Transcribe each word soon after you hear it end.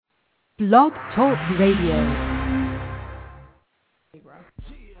Blog Talk Radio.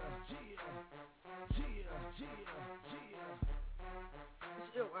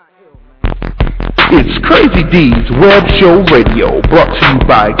 It's Crazy D's Web Show Radio, brought to you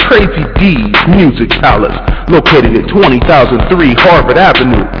by Crazy D's Music Palace, located at 20,003 Harvard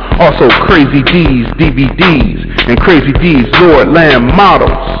Avenue. Also Crazy D's DVDs and Crazy D's Lord Lamb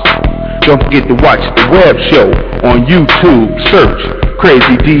models. Don't forget to watch the web show on YouTube. Search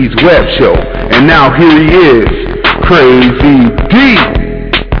Crazy D's Web Show. And now here he is, Crazy D.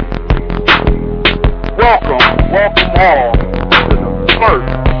 Welcome all to the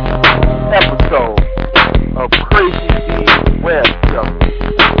first episode of Crazy D's Web Show.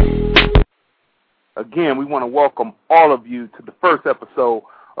 Again, we want to welcome all of you to the first episode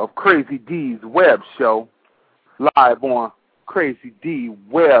of Crazy D's Web Show, live on Crazy D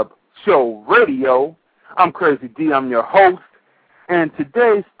Web Show Radio. I'm Crazy D, I'm your host, and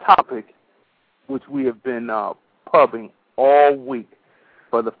today's topic, which we have been pubbing all week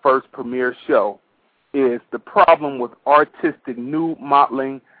for the first premiere show, is the problem with artistic nude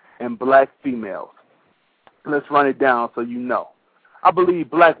modeling and black females. Let's run it down so you know. I believe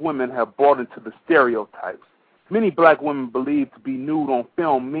black women have bought into the stereotypes. Many black women believe to be nude on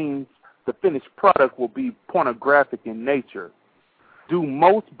film means the finished product will be pornographic in nature. Do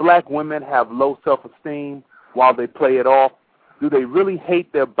most black women have low self-esteem while they play it off? Do they really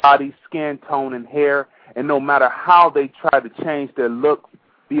hate their body, skin tone, and hair, and no matter how they try to change their look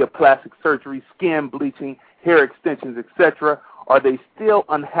via plastic surgery, skin bleaching, hair extensions, etc., are they still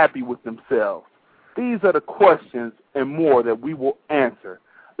unhappy with themselves? These are the questions and more that we will answer.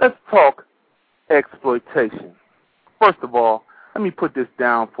 Let's talk exploitation. First of all, let me put this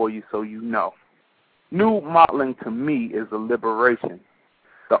down for you so you know. Nude modeling to me is a liberation.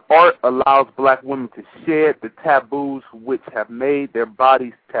 The art allows black women to shed the taboos which have made their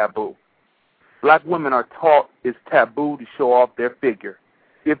bodies taboo. Black women are taught it's taboo to show off their figure.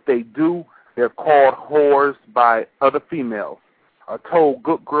 If they do, they're called whores by other females. Are told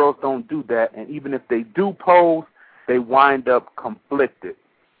good girls don't do that, and even if they do pose, they wind up conflicted.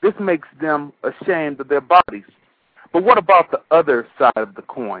 This makes them ashamed of their bodies. But what about the other side of the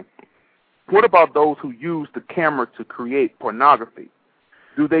coin? What about those who use the camera to create pornography?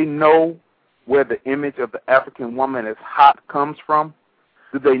 Do they know where the image of the African woman as hot comes from?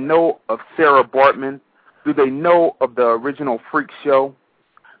 Do they know of Sarah Bartman? Do they know of the original Freak Show?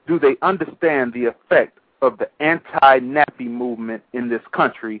 Do they understand the effect of the anti-nappy movement in this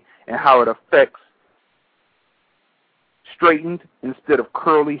country and how it affects straightened instead of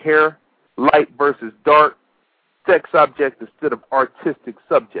curly hair, light versus dark, sex object instead of artistic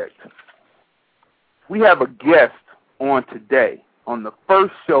subject? We have a guest on today on the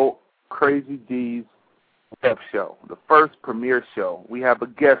first show, Crazy D's Web Show, the first premiere show. We have a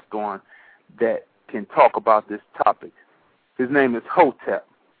guest on that can talk about this topic. His name is Hotep.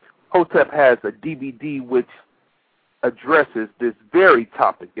 Hotep has a DVD which addresses this very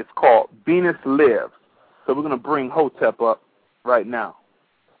topic. It's called Venus Lives. So we're going to bring Hotep up right now.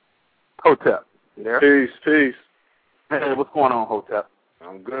 Hotep, you there? Peace. Hey, what's going on, Hotep?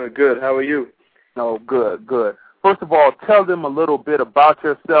 I'm good. How are you? Oh, good. First of all, tell them a little bit about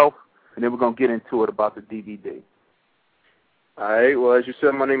yourself, and then we're going to get into it about the DVD. All right. Well, as you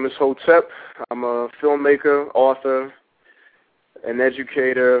said, my name is Hotep. I'm a filmmaker, author, an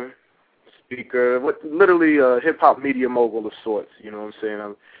educator, speaker, literally a hip-hop media mogul of sorts. You know what I'm saying?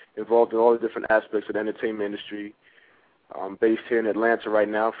 I'm involved in all the different aspects of the entertainment industry. I'm based here in Atlanta right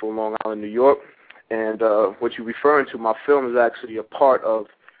now from Long Island, New York. And what you're referring to, my film, is actually a part of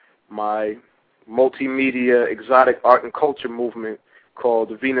my multimedia exotic art and culture movement called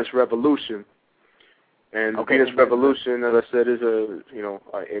the Venus Revolution. And the Venus Revolution, as I said, is a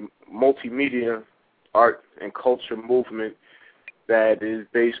multimedia art and culture movement that is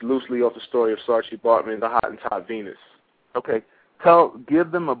based loosely off the story of Saartjie Baartman, the Hot and Top Venus. Okay. Give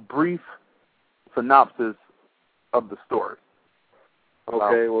them a brief synopsis of the story.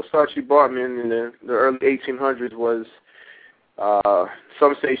 Okay. Well, Saartjie Baartman in the early 1800s was,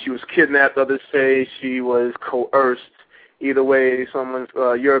 some say she was kidnapped, others say she was coerced. Either way,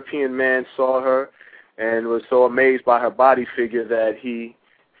 a European man saw her and was so amazed by her body figure that he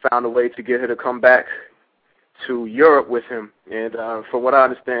found a way to get her to come back to Europe with him. And from what I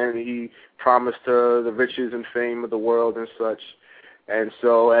understand, he promised her the riches and fame of the world and such. And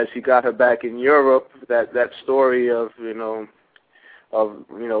so as he got her back in Europe, that story of riches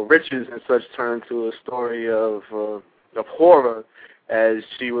and such turned to a story of horror, as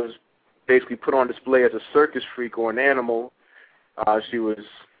she was basically put on display as a circus freak or an animal. She was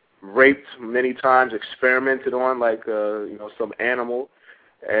raped many times, experimented on like some animal,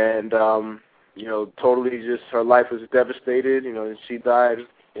 and totally just her life was devastated. And she died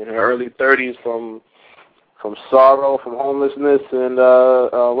in her early 30s from sorrow, from homelessness, and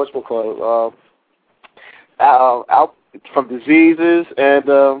from diseases and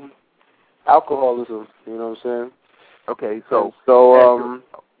alcoholism. You know what I'm saying? Okay, so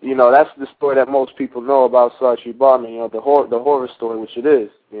that's the story that most people know about Saartjie Baartman. The horror story, which it is.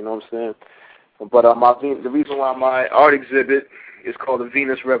 You know what I'm saying? But the reason why my art exhibit is called the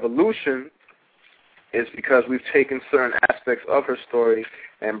Venus Revolution is because we've taken certain aspects of her story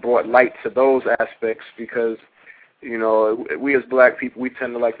and brought light to those aspects, because we as black people, we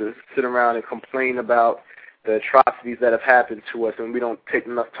tend to like to sit around and complain about the atrocities that have happened to us, and we don't take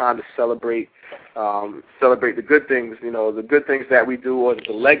enough time to celebrate the good things, the good things that we do, or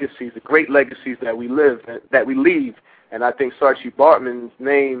the legacies, the great legacies that we leave. And I think Saartjie Baartman's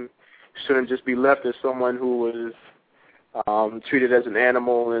name shouldn't just be left as someone who was treated as an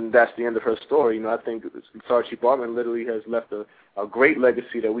animal, and that's the end of her story. I think Saartjie Baartman literally has left a great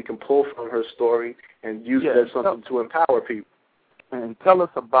legacy that we can pull from her story and use it as something to empower people. And tell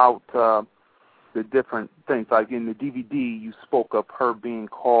us about the different things. Like in the DVD, you spoke of her being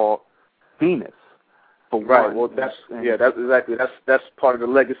called Venus. Right. Well, that's exactly that's part of the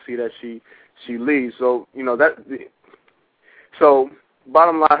legacy that she leaves. So So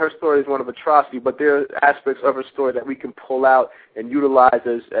bottom line, her story is one of atrocity, but there are aspects of her story that we can pull out and utilize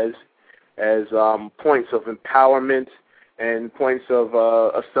as points of empowerment and points of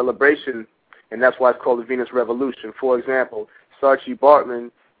a celebration, and that's why it's called the Venus Revolution. For example, Saartjie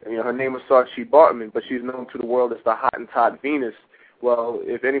Baartman, her name is Saartjie Baartman, but she's known to the world as the Hottentot Venus. Well,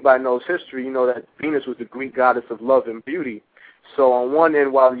 if anybody knows history, you know that Venus was the Greek goddess of love and beauty. So on one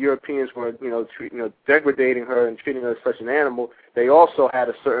end, while the Europeans were, degrading her and treating her as such an animal, they also had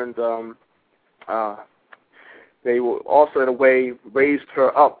a certain, they were also in a way raised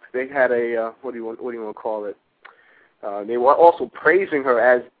her up. They had a, what do you want to call it? They were also praising her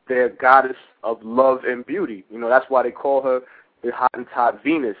as their goddess of love and beauty. That's why they call her the Hottentot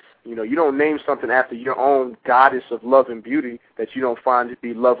Venus. You don't name something after your own goddess of love and beauty that you don't find to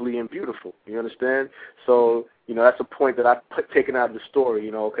be lovely and beautiful. You understand? So, that's a point that I've taken out of the story.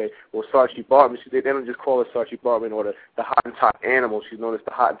 Okay, well, Saartjie Baartman, they don't just call her Saartjie Baartman or the Hottentot animal. She's known as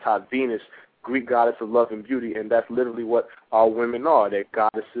the Hottentot Venus, Greek goddess of love and beauty, and that's literally what our women are. They're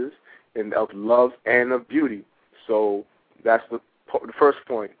goddesses of love and of beauty. So that's the first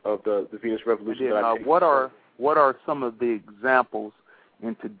point of the Venus Revolution. Then, what are some of the examples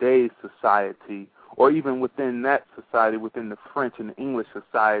in today's society, or even within that society, within the French and English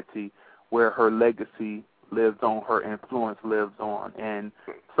society, where her legacy lives on, her influence lives on, and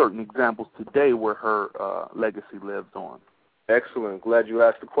certain examples today where her legacy lives on? Excellent. Glad you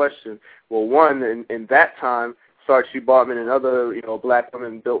asked the question. Well, one, in that time, Saartjie Baartman and other, black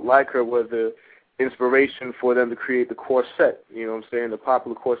women built like her were the inspiration for them to create the corset. The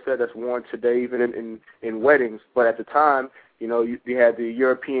popular corset that's worn today even in weddings. But at the time, you had the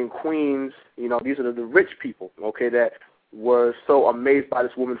European queens, these are the rich people, okay, that were so amazed by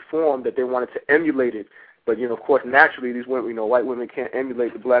this woman's form that they wanted to emulate it. But, of course, naturally, these women, white women can't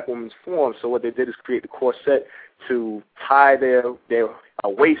emulate the black woman's form. So what they did is create the corset to tie their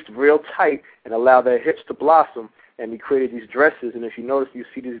waist real tight and allow their hips to blossom. And he created these dresses. And if you notice, you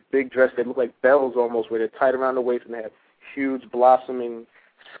see these big dresses that look like bells almost, where they're tied around the waist and they have huge blossoming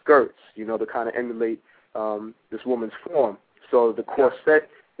skirts, to kind of emulate this woman's form. So the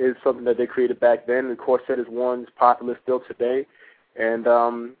corset is something that they created back then. The corset is one that's popular still today. And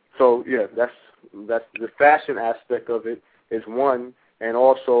that's the fashion aspect of it is one, and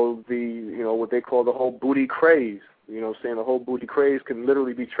also the what they call the whole booty craze. The whole booty craze can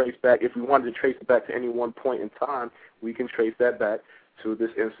literally be traced back. If we wanted to trace it back to any one point in time, we can trace that back to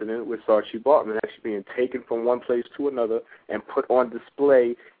this incident with Saartjie Baartman actually being taken from one place to another and put on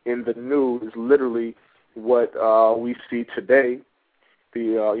display in the nude is literally what we see today.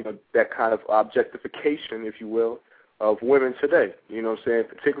 That kind of objectification, if you will, of women today,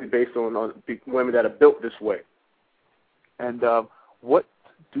 particularly based on women that are built this way. And what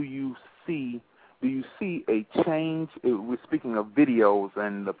do you see? Do you see a change? We're speaking of videos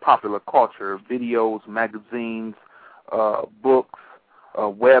and the popular culture, videos, magazines, books,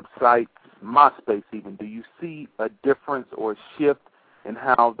 websites, MySpace even. Do you see a difference or a shift in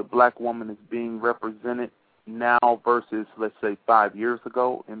how the black woman is being represented now versus, let's say, 5 years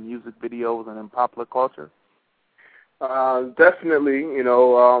ago in music videos and in popular culture? Definitely,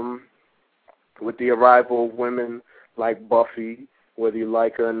 with the arrival of women like Buffy, whether you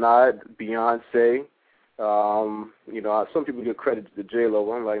like her or not, Beyonce, Some people give credit to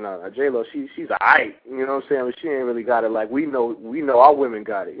J-Lo. I'm like, nah, J-Lo, she's aight. You know what I'm saying? But she ain't really got it like we know our women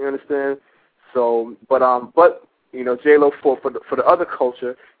got it. You understand? So, but J-Lo for the other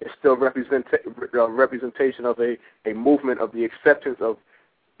culture is still representation of a movement of the acceptance of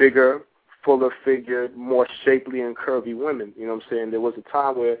bigger, fuller figured, more shapely and curvy women. You know what I'm saying? There was a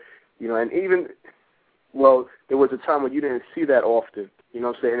time where, there was a time when you didn't see that often. You know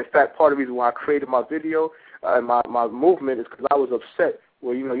what I'm saying? In fact, part of the reason why I created my video and my movement is because I was upset.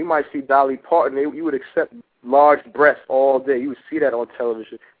 Well, you might see Dolly Parton, you would accept large breasts all day. You would see that on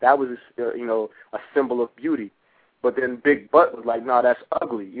television. That was, a symbol of beauty. But then big butt was like, nah, that's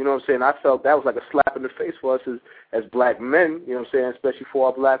ugly. You know what I'm saying? I felt that was like a slap in the face for us as black men, you know what I'm saying, especially for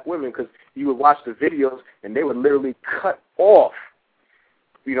our black women, because you would watch the videos and they would literally cut off.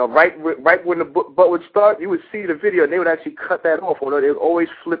 Right when the butt would start, you would see the video, and they would actually cut that off, or they would always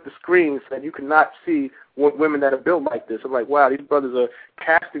flip the screen so that you could not see women that are built like this. I'm like, wow, these brothers are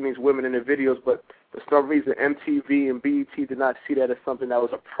casting these women in their videos, but for some reason MTV and BET did not see that as something that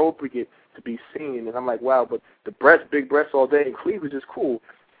was appropriate to be seen. And I'm like, wow, but the big breasts all day and cleavage is cool.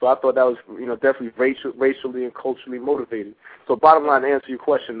 So I thought that was, definitely racially and culturally motivated. So bottom line, to answer your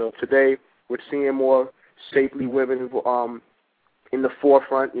question, though, today we're seeing more shapely women in the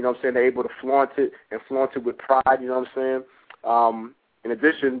forefront, you know what I'm saying? They're able to flaunt it and flaunt it with pride, you know what I'm saying? In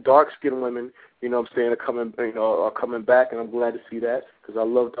addition, dark-skinned women, you know what I'm saying, are coming back, and I'm glad to see that because I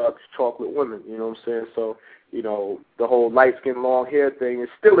love dark chocolate women, you know what I'm saying? So, the whole light-skinned, long hair thing is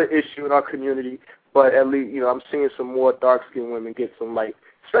still an issue in our community, but at least, I'm seeing some more dark-skinned women get some light.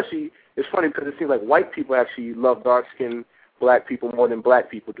 Especially, it's funny because it seems like white people actually love dark-skinned black people more than black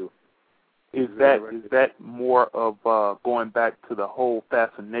people do. Is that more of going back to the whole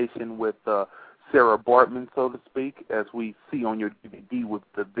fascination with Sarah Bartman, so to speak, as we see on your DVD with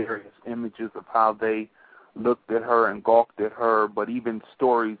the various images of how they looked at her and gawked at her, but even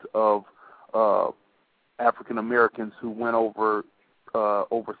stories of African Americans who went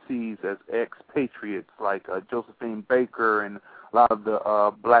overseas as expatriates, like Josephine Baker, and a lot of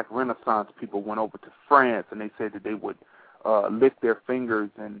the Black Renaissance people went over to France, and they said that they would lick their fingers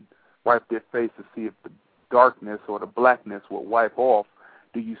and wipe their face to see if the darkness or the blackness will wipe off.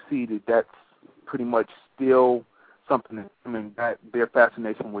 Do you see that that's pretty much still something that's coming back? Their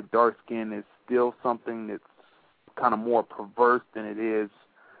fascination with dark skin is still something that's kind of more perverse than it is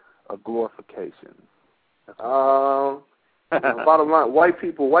a glorification. Bottom line, white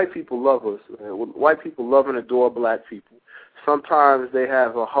people love us. White people love and adore black people. Sometimes they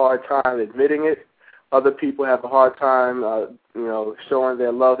have a hard time admitting it. Other people have a hard time, showing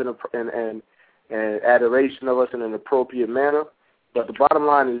their love and adoration of us in an appropriate manner. But the bottom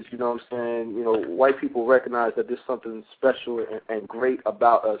line is, white people recognize that there's something special and great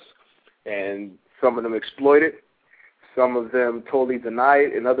about us, and some of them exploit it, some of them totally deny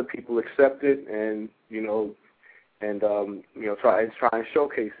it, and other people accept it and try and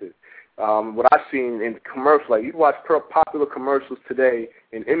showcase it. What I've seen in commercials, like you watch popular commercials today,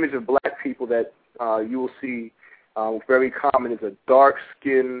 an image of black people that you will see very common is a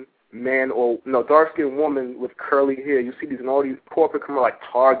dark-skinned dark-skinned woman with curly hair. You see these in all these corporate commercials like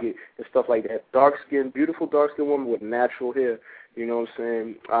Target and stuff like that. Beautiful dark-skinned woman with natural hair. You know what I'm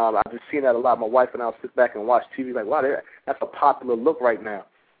saying? I've just seen that a lot. My wife and I will sit back and watch TV like, wow, that's a popular look right now.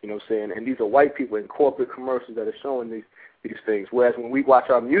 You know what I'm saying? And these are white people in corporate commercials that are showing these things. Whereas when we watch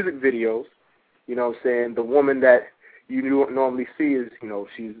our music videos, you know what I'm saying, the woman that you normally see is,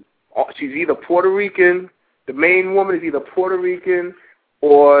 she's either Puerto Rican. The main woman is either Puerto Rican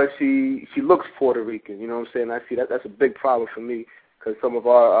or she looks Puerto Rican. You know what I'm saying? I see that's a big problem for me because some of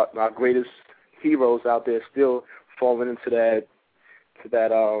our greatest heroes out there still falling into that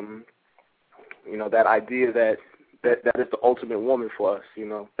idea that is the ultimate woman for us.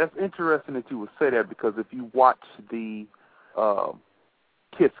 That's interesting that you would say that because if you watch the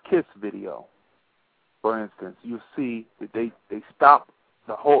Kiss Kiss video, for instance, you see that they stop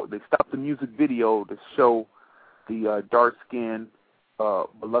the music video to show the dark-skinned,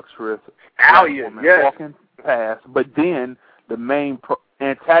 voluptuous alien walking past, but then the main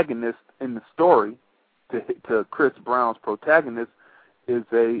antagonist in the story, to Chris Brown's protagonist, is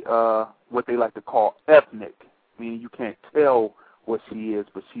a what they like to call ethnic, meaning you can't tell what she is,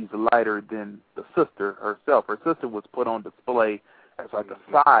 but she's lighter than the sister herself. Her sister was put on display as like a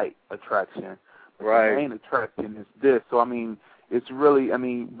side attraction. Right. The main attraction is this. So it's really,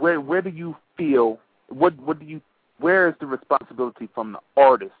 where do you feel, where is the responsibility from the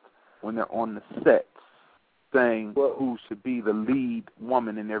artist when they're on the sets saying who should be the lead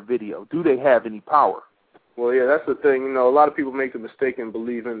woman in their video? Do they have any power? Well, yeah, that's the thing. A lot of people make the mistake in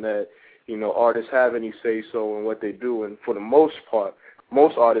believing that, artists have any say-so in what they do. And for the most part,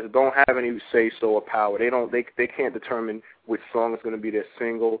 most artists don't have any say-so or power. They can't determine which song is going to be their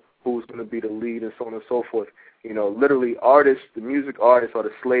single, who's going to be the lead, and so on and so forth. Literally, artists, the music artists, are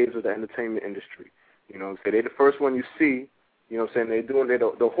the slaves of the entertainment industry. So they're the first one you see. They're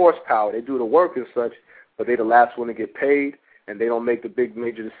the horsepower, they do the work and such, but they're the last one to get paid, and they don't make the big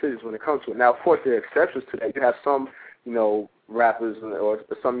major decisions when it comes to it. Now, of course, there are exceptions to that. You have some, rappers or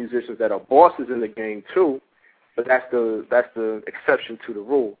some musicians that are bosses in the game too, but that's the exception to the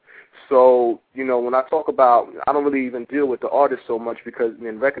rule. So, when I talk about, I don't really even deal with the artists so much because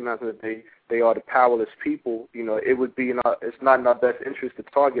in recognizing that they are the powerless people, it would be it's not in our best interest to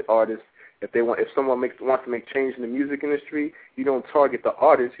target artists. If someone wants to make change in the music industry, you don't target the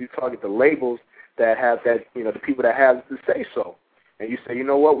artists, you target the labels that have that, the people that have the say so. And you say, you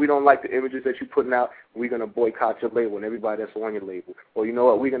know what, we don't like the images that you're putting out, we're going to boycott your label and everybody that's on your label. Or you know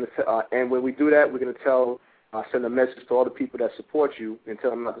what, we're going to, and when we do that, we're going to send a message to all the people that support you and tell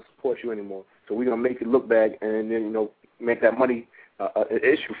them not to support you anymore. So we're going to make it look bad and then, make that money an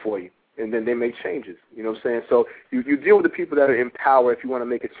issue for you. And then they make changes, you know what I'm saying? So you deal with the people that are in power if you want to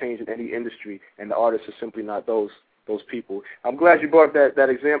make a change in any industry, and the artists are simply not those people. I'm glad you brought up that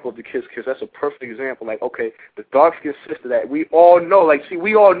example of the Kiss Kiss. That's a perfect example. Like, okay, the dark-skinned sister that we all know,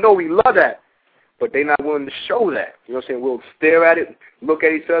 we all know we love that, but they're not willing to show that. You know what I'm saying? We'll stare at it, look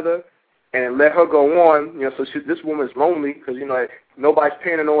at each other, and let her go on. So this woman's lonely because, nobody's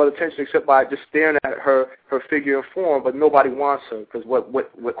paying her no other attention except by just staring at her figure and form, but nobody wants her because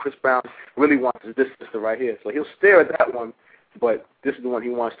what Chris Brown really wants is this sister right here. So he'll stare at that one, but this is the one he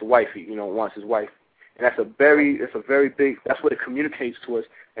wants to wifey, wants his wife. And that's a very big, that's what it communicates to us,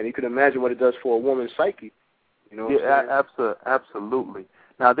 and you can imagine what it does for a woman's psyche. Yeah, absolutely.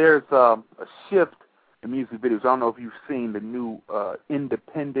 Now, there's a shift in music videos. I don't know if you've seen the new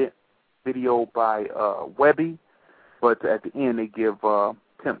independent video by Webby, but at the end they give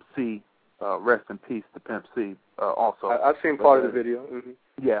Pimp C, rest in peace to Pimp C, also. I've seen part of the video. Mm-hmm.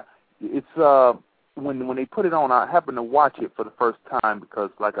 Yeah, it's when they put it on, I happened to watch it for the first time because,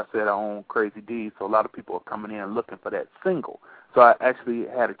 like I said, I own Crazy D, so a lot of people are coming in looking for that single. So I actually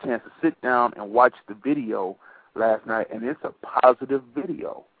had a chance to sit down and watch the video last night, and it's a positive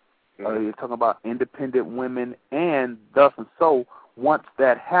video. Mm-hmm. You're talking about independent women, and thus and so, once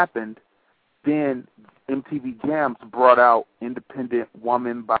that happened, then MTV Jams brought out Independent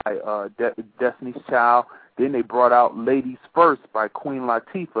Woman by Destiny's Child. Then they brought out Ladies First by Queen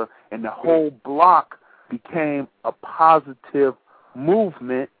Latifah, and the whole block became a positive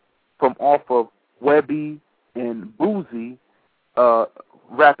movement from off of Webby and Boozy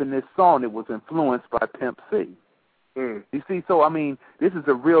rapping this song that was influenced by Pimp C. Mm. You see, so, this is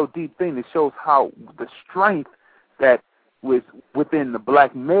a real deep thing that shows how the strength that was within the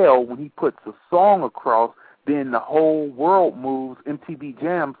black male when he puts a song across, then the whole world moves. MTV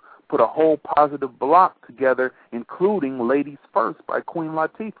Jams put a whole positive block together, including Ladies First by Queen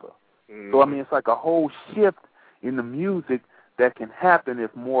Latifah. Mm. So, it's like a whole shift in the music that can happen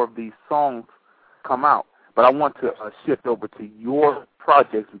if more of these songs come out. But I want to shift over to your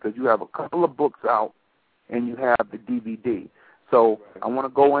projects because you have a couple of books out and you have the DVD. So I want to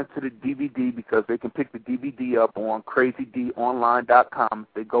go into the DVD because they can pick the DVD up on crazydonline.com.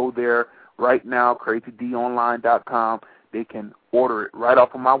 If they go there right now, crazydonline.com, they can order it right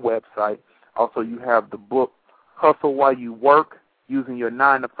off of my website. Also, you have the book Hustle While You Work, using your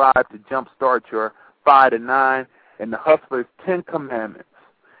 9 to 5 to jumpstart your 5 to 9, and the Hustler's 10 Commandments.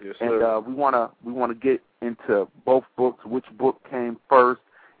 Yes, sir. And we want to get into both books, which book came first,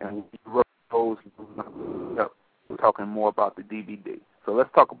 and we wrote those. We're talking more about the DVD. So let's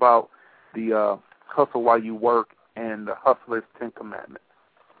talk about the Hustle While You Work and the Hustler's 10 Commandments.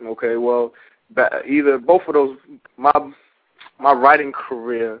 Okay, well, both of those, my writing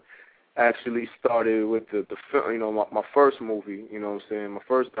career actually started with the my first movie, my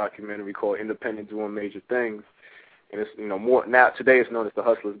first documentary called Independent Doing Major Things. And it's, more now today it's known as The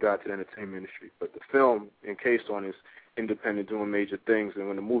Hustler's Guide to the Entertainment Industry. But the film encased on is Independent Doing Major Things. And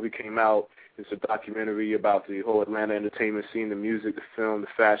when the movie came out, it's a documentary about the whole Atlanta entertainment scene, the music, the film, the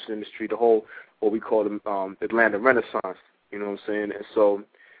fashion industry, the whole, what we call the Atlanta Renaissance, you know what I'm saying? And so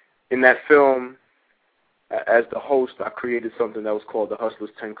in that film, as the host, I created something that was called The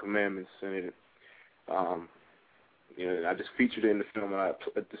Hustler's 10 Commandments. And it, I just featured it in the film, and I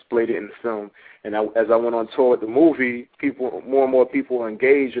displayed it in the film. And as I went on tour with the movie, more and more people were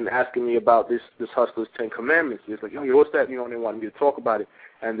engaged and asking me about this Hustler's 10 Commandments. It's like, what's that? They wanted me to talk about it.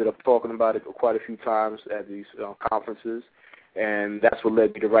 I ended up talking about it quite a few times at these conferences, and that's what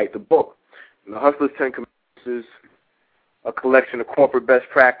led me to write the book. And the Hustler's 10 Commandments is a collection of corporate best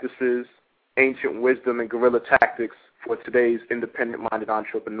practices ancient wisdom and guerrilla tactics for today's independent-minded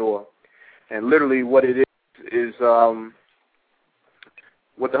entrepreneur. And literally what it is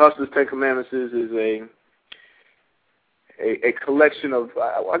what the Hustler's 10 Commandments is a collection of,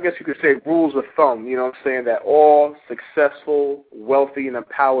 I guess you could say, rules of thumb, you know what I'm saying, that all successful, wealthy, and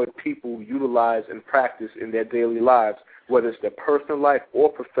empowered people utilize and practice in their daily lives, whether it's their personal life or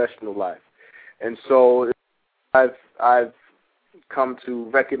professional life. And so I've come to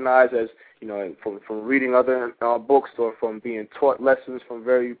recognize, as you know, from reading other books or from being taught lessons from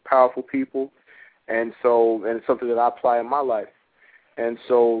very powerful people, and it's something that I apply in my life. And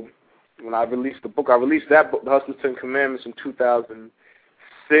so when I released the book, I released that book, The Hustler's 10 Commandments, in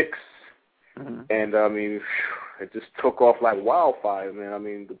 2006, and I mean, it just took off like wildfire, man. I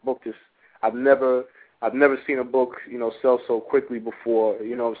mean, the book just, I've never seen a book, you know, sell so quickly before,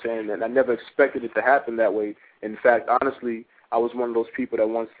 you know what I'm saying, and I never expected it to happen that way. In fact, honestly, I was one of those people that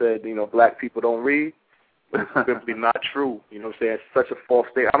once said, you know, black people don't read, but it's simply not true. You know what I'm saying? It's such a false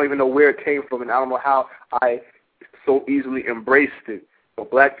statement. I don't even know where it came from, and I don't know how I so easily embraced it.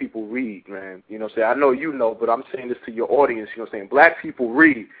 But black people read, man. You know what I'm saying? I know you know, but I'm saying this to your audience. You know what I'm saying? Black people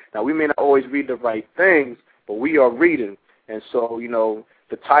read. Now, we may not always read the right things, but we are reading. And so, you know,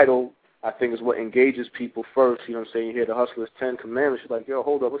 the title, I think, is what engages people first. You know what I'm saying? You hear the Hustler's 10 Commandments. You're like, yo,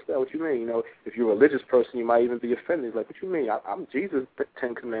 hold up, what's that? What you mean? You know, if you're a religious person, you might even be offended. Like, what you mean? I'm Jesus'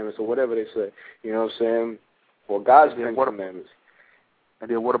 10 Commandments, or whatever they say. You know what I'm saying? Or God's 10 Commandments.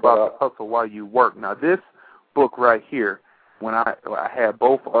 And then what about the hustle while you work? Now, this book right here, when I had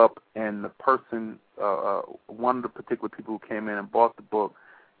both up, and the person, one of the particular people who came in and bought the book,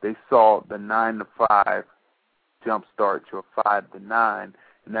 they saw the 9 to 5 jumpstart your 5 to 9,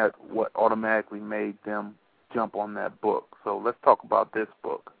 and that's what automatically made them jump on that book. So let's talk about this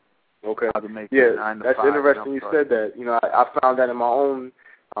book. Okay. How to make yeah, 9 to that's 5 interesting you said that. You know, I found that in my own,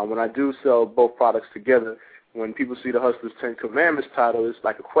 when I do sell both products together, when people see the Hustler's 10 Commandments title, it's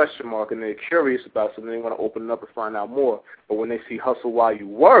like a question mark, and they're curious about something. They want to open it up and find out more. But when they see Hustle While You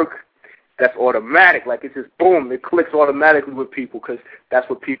Work, that's automatic. Like, it's just, boom, it clicks automatically with people, because that's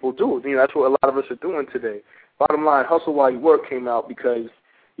what people do. You know, that's what a lot of us are doing today. Bottom line, Hustle While You Work came out because,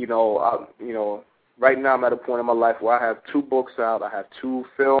 you know, right now I'm at a point in my life where I have 2 books out. I have 2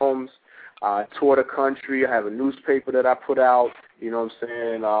 films. I tour the country. I have a newspaper that I put out. You know what I'm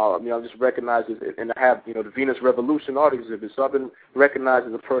saying? You know, I'm just recognized as, and I have, you know, the Venus Revolution art exhibit. So I've been recognized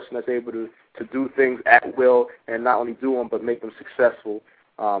as a person that's able to do things at will, and not only do them, but make them successful,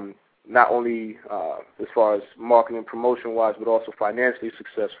 not only as far as marketing and promotion-wise, but also financially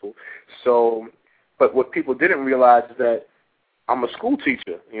successful. So, but what people didn't realize is that I'm a school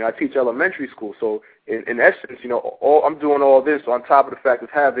teacher. You know, I teach elementary school. So in essence, you know, I'm doing all this on top of the fact of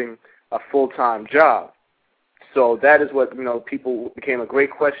having a full-time job. So that is what, you know, people became a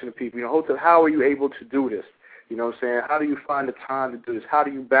great question to people. You know, Hotep, how are you able to do this? You know what I'm saying? How do you find the time to do this? How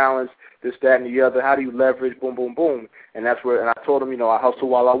do you balance this, that, and the other? How do you leverage, boom, boom, boom? And that's where, and I told them, you know, I hustle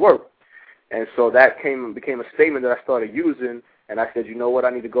while I work. And so that became a statement that I started using, and I said, you know what, I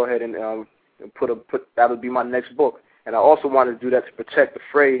need to go ahead and put that would be my next book. And I also wanted to do that to protect the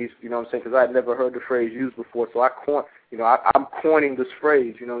phrase, you know what I'm saying, because I had never heard the phrase used before. So I'm coining this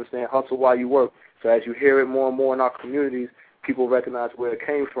phrase, you know what I'm saying, hustle while you work. So as you hear it more and more in our communities, people recognize where it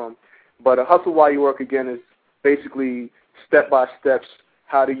came from. But a hustle while you work, again, is basically step-by-steps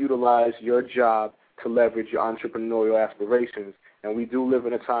how to utilize your job to leverage your entrepreneurial aspirations. And we do live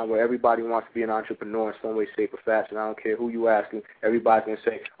in a time where everybody wants to be an entrepreneur in some way, shape, or fashion. I don't care who you ask, everybody's going to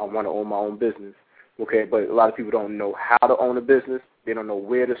say, I want to own my own business. Okay, but a lot of people don't know how to own a business. They don't know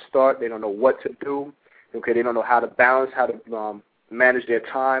where to start. They don't know what to do. Okay, they don't know how to balance, how to manage their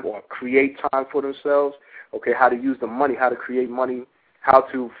time or create time for themselves. Okay, how to use the money, how to create money, how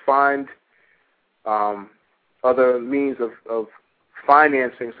to find other means of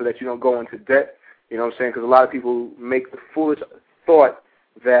financing so that you don't go into debt. You know what I'm saying? Because a lot of people make the foolish thought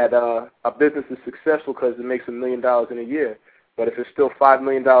that a business is successful because it makes $1 million in a year. But if it's still $5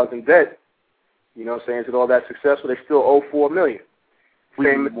 million in debt, you know what I'm saying, is it all that successful? They still owe $4 million.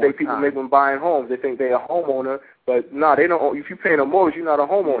 Same mistake people make when buying homes. They think they're a homeowner, but no, they don't. If you're paying a mortgage, you're not a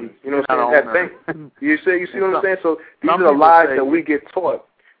homeowner. You know what I'm saying? That bank. You see what I'm saying? So these are the lies that we get taught.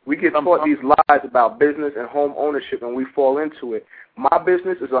 We get taught these lies about business and home ownership, and we fall into it. My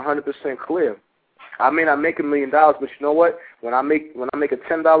business is 100% clear. I may not make $1 million, but you know what? When I make a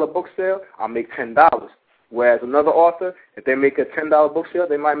 $10 book sale, I'll make $10. Whereas another author, if they make a $10 book sale,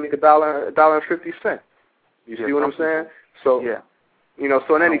 they might make $1.50. You see what I'm saying? So, yeah. You know,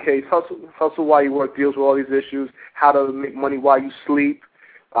 so in any case, hustle while you work deals with all these issues, how to make money while you sleep,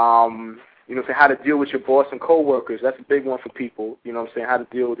 you know, how to deal with your boss and coworkers. That's a big one for people, you know what I'm saying, how to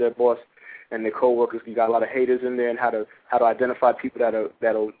deal with their boss and their coworkers. You got a lot of haters in there, and how to identify people that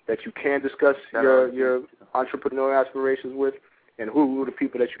you can discuss your entrepreneurial aspirations with, and who are the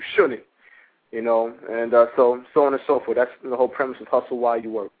people that you shouldn't. And so on and so forth. That's the whole premise of Hustle While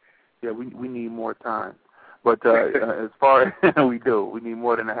You Work. Yeah, we need more time. But as far as we need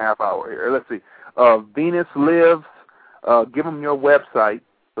more than a half hour here. Let's see. Venus Lives, give them your website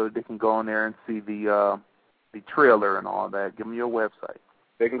so that they can go on there and see the trailer and all that. Give them your website.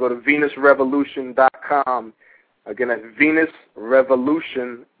 They can go to venusrevolution.com. Again, that's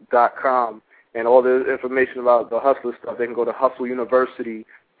venusrevolution.com. And all the information about the Hustler stuff, they can go to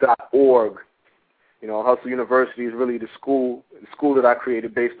hustleuniversity.org. Hustle University is really the school that I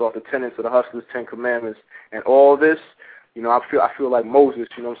created based off the tenets of the Hustler's 10 Commandments. And all this, I feel like Moses,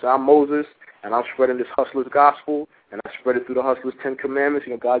 I'm Moses, and I'm spreading this Hustler's gospel, and I spread it through the Hustler's 10 Commandments.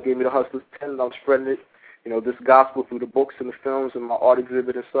 God gave me the Hustler's 10, and I'm spreading it, this gospel through the books and the films and my art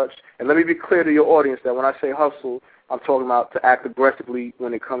exhibit and such. And let me be clear to your audience that when I say hustle, I'm talking about to act aggressively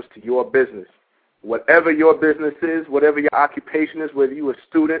when it comes to your business. Whatever your business is, whatever your occupation is, whether you're a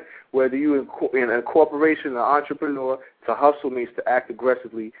student, whether you're in a corporation, an entrepreneur, to hustle means to act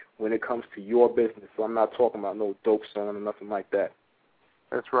aggressively when it comes to your business. So I'm not talking about no dope song or nothing like that.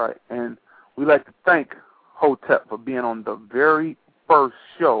 That's right. And we'd like to thank Hotep for being on the very first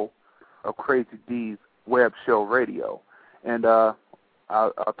show of Crazy D's Web Show Radio. And I'll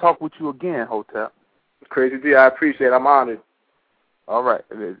talk with you again, Hotep. Crazy D, I appreciate it. I'm honored. All right.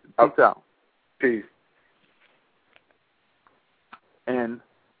 Peace out. Peace. And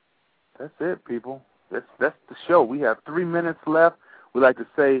that's it, people. That's the show. We have 3 minutes left. We'd like to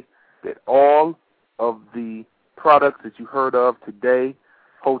say that all of the products that you heard of today,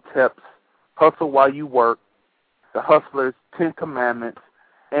 Hotep's Hustle While You Work, the Hustler's 10 Commandments,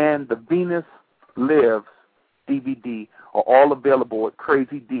 and the Venus Lives DVD are all available at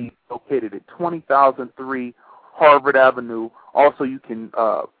Crazy D, located at 2003 Harvard Avenue. Also, you can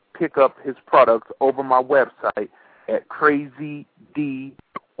pick up his products over my website at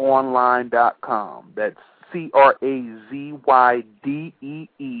crazydeonline.com. That's CRAZYDEE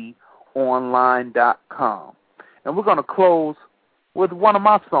online.com. And we're going to close with one of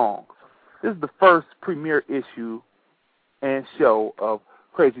my songs. This is the first premiere issue and show of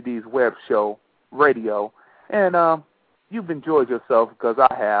Crazy D's Web Show Radio. And you've enjoyed yourself, because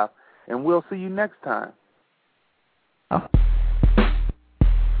I have. And we'll see you next time.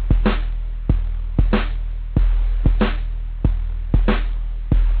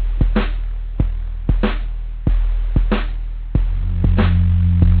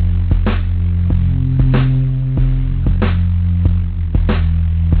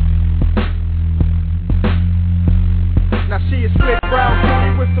 Now she's slick, brown,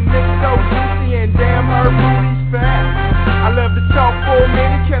 cutie with some lips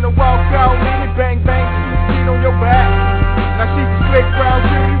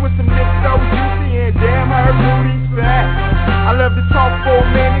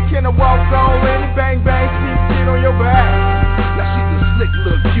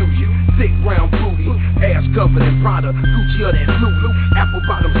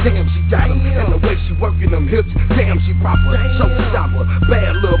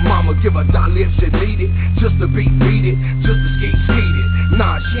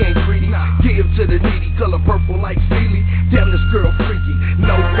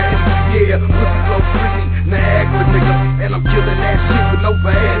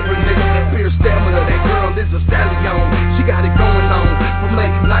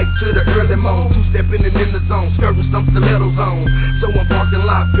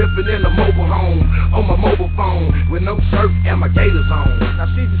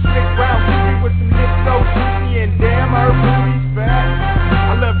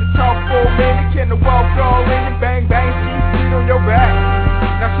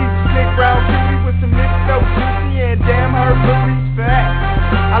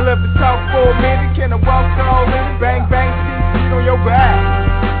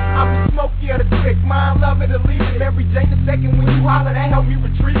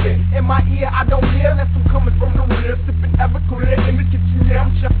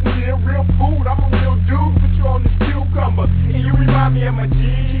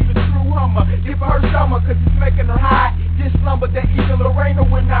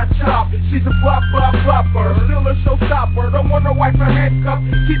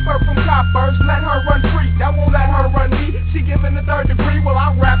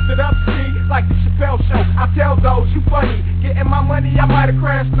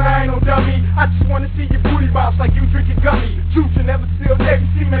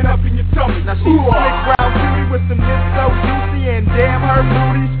so juicy, and damn, her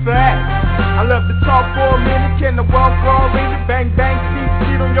booty's fat.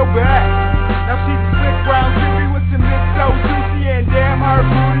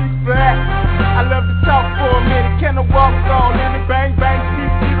 began to walk